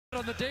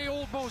On the day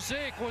old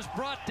Mosaic was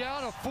brought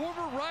down, a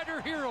former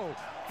Rider hero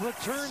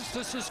returns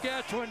to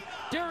Saskatchewan.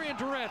 Darian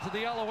Durant of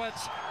the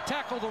Alouettes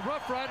tackle the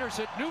Rough Riders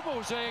at New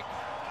Mosaic.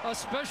 A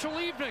special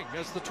evening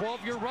as the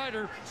 12-year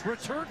Rider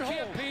returned home.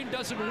 Campaign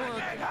doesn't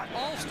work.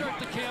 I'll start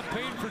the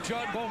campaign for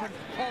John Bowman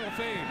Hall of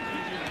Fame.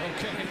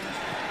 Okay.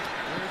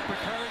 There's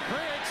Bakari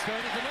Grant,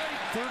 started the night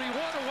 31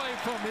 away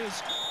from his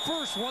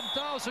first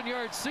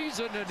 1,000-yard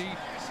season, and he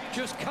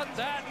just cut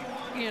that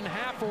in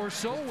half or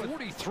so with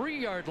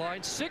 43-yard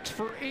line, 6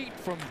 for 8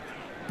 from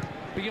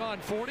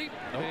beyond 40,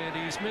 and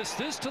he's missed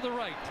this to the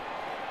right.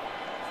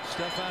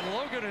 Stefan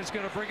Logan is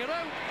going to bring it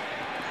out.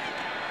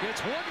 Gets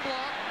one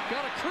block,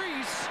 got a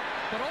crease,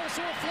 but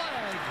also a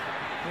flag.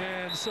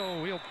 And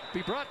so he'll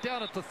be brought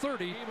down at the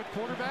 30. At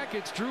quarterback,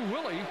 it's Drew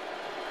Willie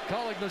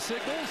calling the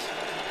signals.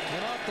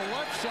 And off the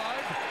left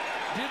side,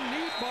 didn't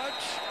need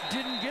much,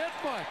 didn't get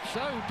much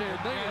out, and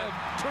they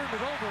have turned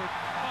it over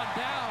on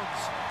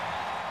downs.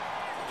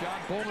 John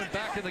Bowman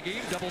back in the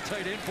game, double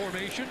tight end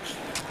formation.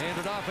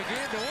 Handed off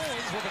again to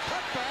Owens with a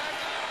cutback.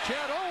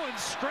 Chad Owens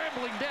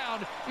scrambling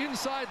down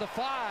inside the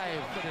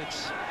 5. But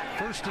it's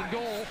first and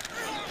goal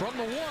from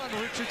the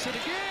 1. Richardson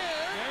again.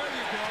 There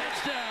you go.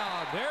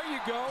 Touchdown. There you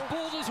go.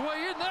 Pulled his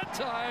way in that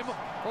time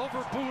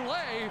over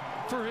Boulay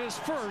for his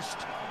first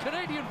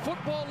Canadian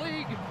Football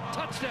League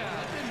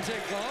touchdown. Didn't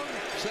take long.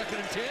 2nd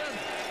and 10.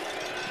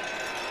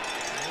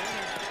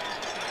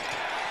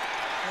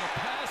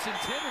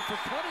 Intended for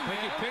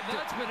Cunningham.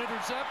 That's been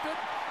intercepted,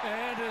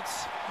 and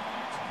it's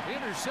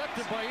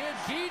intercepted by Ed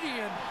Geedy,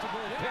 and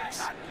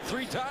picks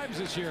 3 times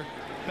this year.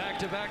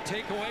 Back-to-back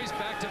takeaways,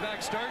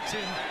 back-to-back starts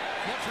in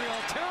Montreal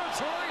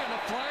territory, and a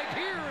flag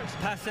here.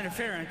 Pass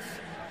interference,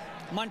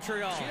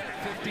 Montreal.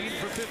 15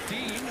 for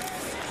 15,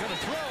 gonna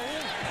throw,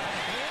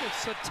 and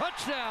it's a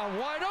touchdown,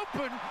 wide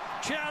open.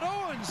 Chad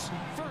Owens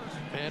first.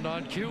 And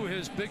on cue,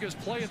 his biggest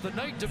play of the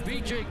night to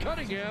B.J.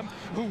 Cunningham,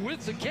 who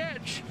with the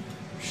catch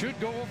should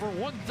go over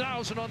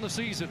 1,000 on the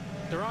season.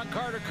 Duron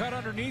Carter cut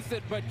underneath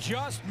it, but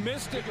just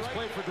missed it.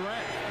 Play for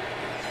Durant.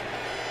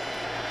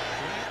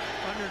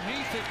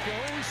 Underneath it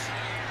goes.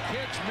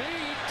 Catch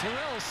made.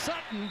 Terrell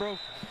Sutton broke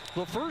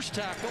the first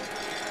tackle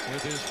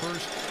with his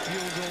first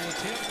field goal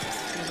attempt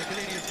in the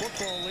Canadian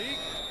Football League.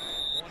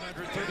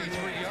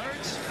 133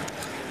 yards.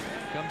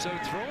 Comes out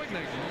throwing.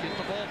 They get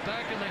the ball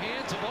back in the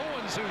hands of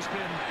Owens, who's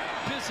been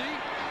busy.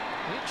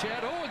 And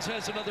Chad Owens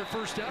has another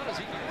first down as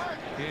he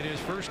in his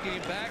first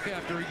game back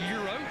after a year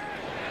out.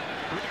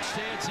 Rick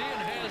stands in,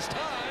 has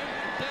time.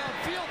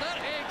 Downfield, that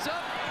hangs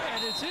up,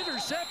 and it's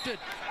intercepted.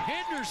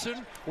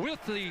 Henderson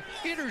with the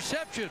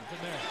interception.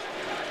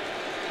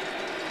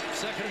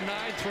 2nd and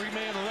 9,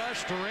 3-man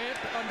rush. Durant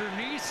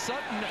underneath.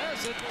 Sutton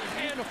has it,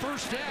 and a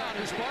first down.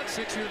 His spot,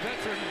 6-year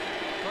veteran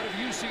out of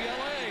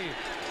UCLA.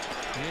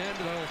 And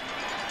they'll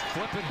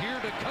flip it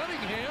here to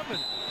Cunningham,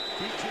 and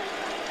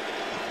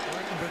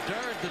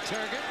Bedard the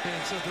target,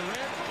 and so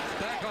Durant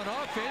back on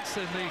offense,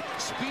 and the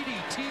speedy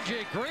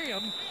TJ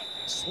Graham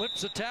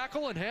slips a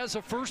tackle and has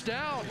a first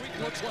down.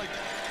 Looks like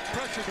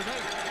pressure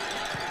tonight.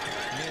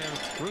 And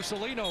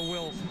Russolino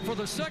will, for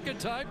the 2nd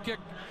time, kick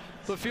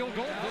the field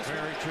goal.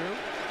 Very true.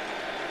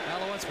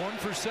 Alouettes 1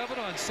 for 7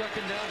 on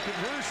 2nd down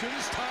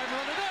conversions. Time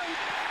running out,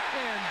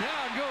 and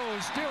down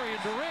goes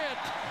Darian Durant.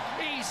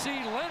 A.C.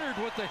 Leonard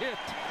with the hit.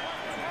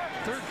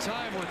 3rd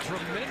time with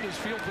tremendous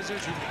field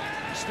position.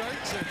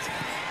 Starts it.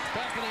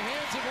 Back in the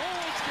hands of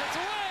Owens, gets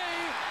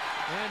away,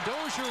 and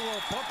Dozier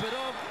will pump it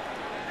up.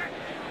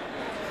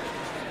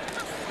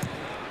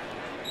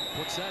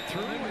 Puts that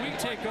through, and we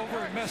take over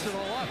and mess it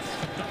all up.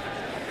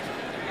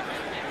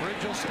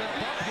 Bridge will step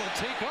up, he'll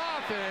take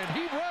off, and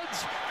he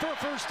runs for a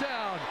first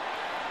down.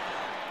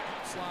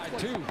 Slide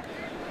 2.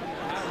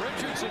 Now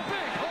Richardson,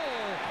 big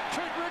hole.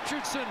 Trent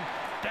Richardson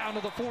down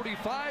to the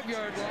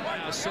 45-yard line.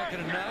 Now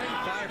 2nd and 9,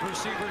 5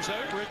 receivers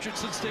out.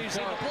 Richardson stays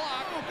on the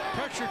block.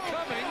 Pressure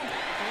coming,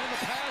 and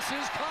the pass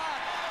is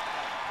caught.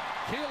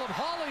 Caleb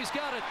Hawley's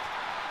got it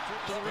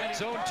to the red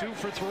zone, 2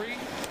 for 3.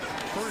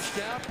 First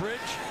down, Bridge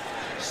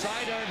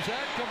sidearms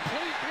that,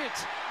 complete.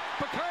 It's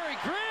Bakari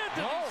Grant,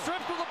 and he's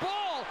stripped of the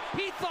ball.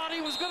 He thought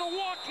he was going to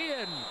walk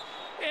in,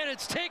 and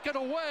it's taken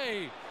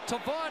away.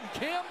 Tavon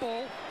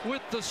Campbell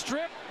with the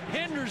strip,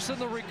 Henderson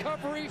the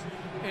recovery,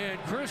 and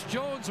Chris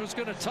Jones was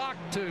going to talk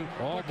to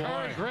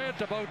Bakari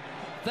Grant about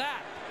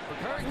that.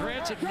 Bakari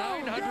Grant's at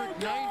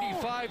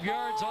 995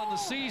 yards on the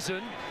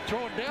season,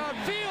 throwing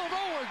downfield.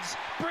 Owens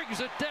brings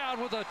it down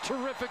with a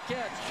terrific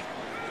catch.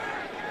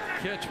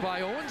 Catch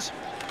by Owens.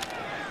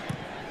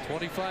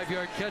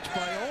 25-yard catch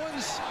by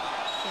Owens,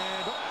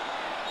 and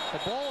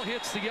the ball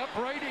hits the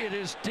upright. It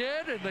is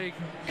dead, and they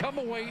come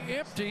away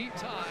empty.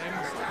 Time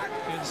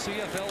in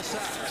CFL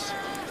sacks.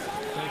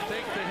 They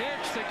fake the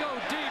hitch. They go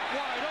deep,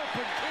 wide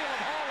open.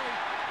 Caleb Hawley,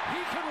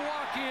 he can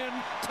walk in.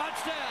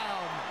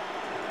 Touchdown.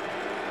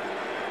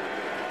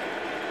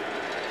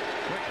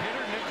 Quick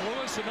hitter, Nick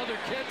Lewis, another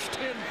catch.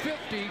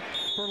 10-50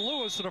 for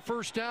Lewis, and a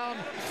first down.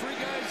 3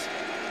 guys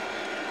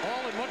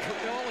all in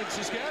Montreal, in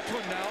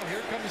Saskatchewan now.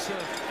 Here comes the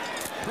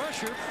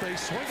pressure. They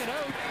swing it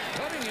out.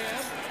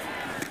 Cunningham.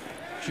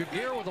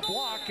 Jaguar with a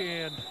block,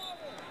 and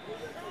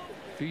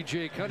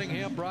B.J.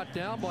 Cunningham brought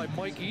down by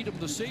Mike Edom,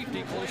 the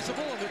safety,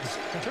 placeable, and it's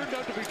turned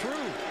out to be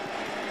true.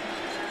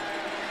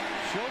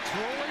 Schultz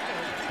rolling,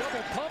 a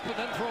double pump, and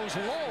then throws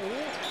low.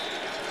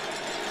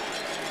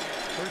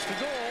 First and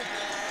goal.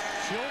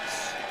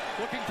 Schultz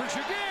looking for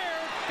Jaguar.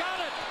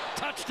 Got it.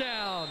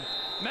 Touchdown.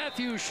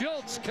 Matthew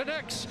Schultz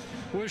connects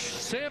with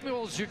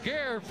Samuel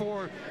Jaguar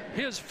for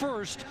his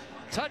first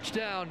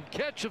touchdown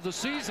catch of the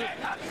season.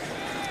 2nd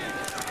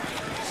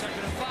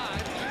and 5.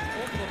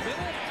 Over the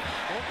middle.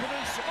 Open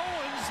is Owens.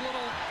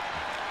 Little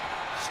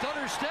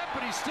stutter step,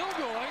 but he's still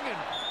going. And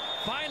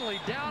finally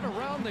down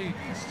around the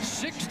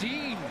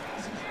 16.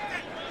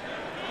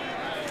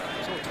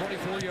 So a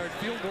 24-yard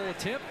field goal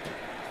attempt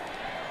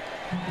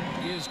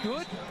is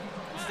good.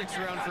 Sticks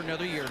around for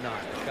another year now,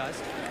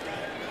 guys.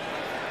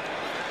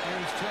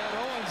 There's Chad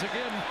Owens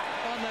again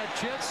on that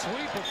jet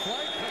sweep of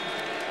flight.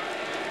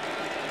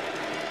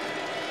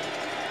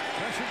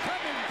 Pressure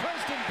coming.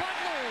 Preston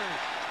Butler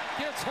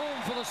gets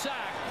home for the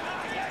sack.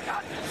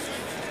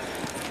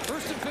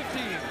 1st and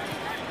 15.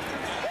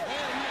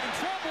 And in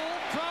trouble.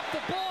 Dropped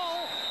the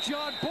ball.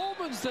 John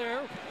Bowman's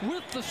there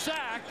with the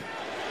sack.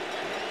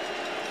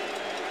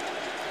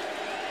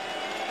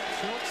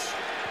 Schultz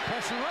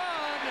pressure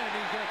on, and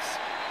he gets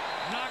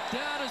knocked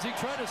down as he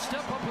tried to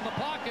step up in the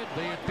pocket.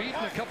 They had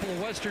beaten a couple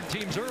of Western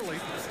teams early.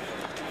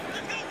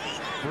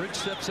 Bridge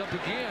steps up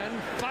again,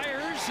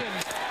 fires,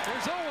 and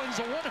there's Owens,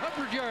 a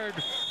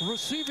 100-yard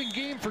receiving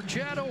game for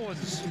Chad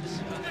Owens.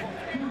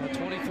 A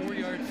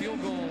 24-yard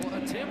field goal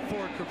attempt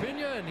for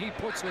Carpina, and he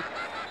puts it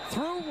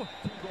through.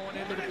 Going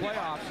into the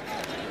playoffs.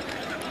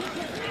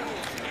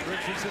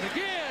 Richardson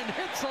again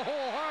hits the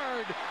hole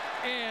hard,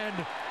 and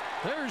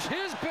there's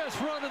his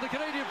best run in the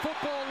Canadian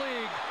Football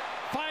League.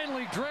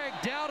 Finally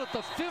dragged down at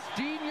the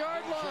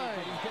 15-yard line.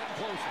 He's getting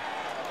closer.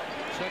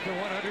 Second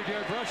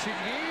 100-yard rushing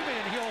game,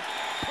 and he'll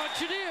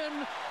punch it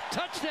in.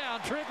 Touchdown,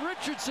 Trent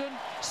Richardson,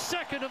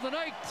 2nd of the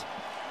night.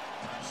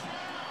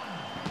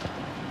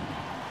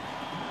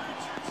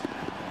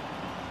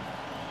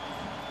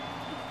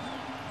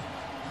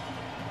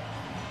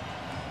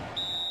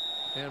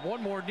 And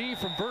one more knee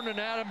from Vernon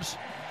Adams.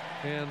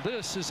 And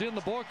this is in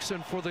the books,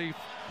 and for the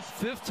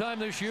 5th time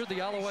this year, the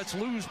Alouettes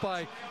lose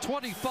by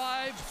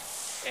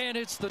 25, and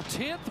it's the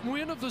 10th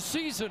win of the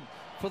season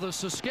for the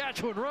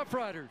Saskatchewan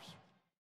Roughriders.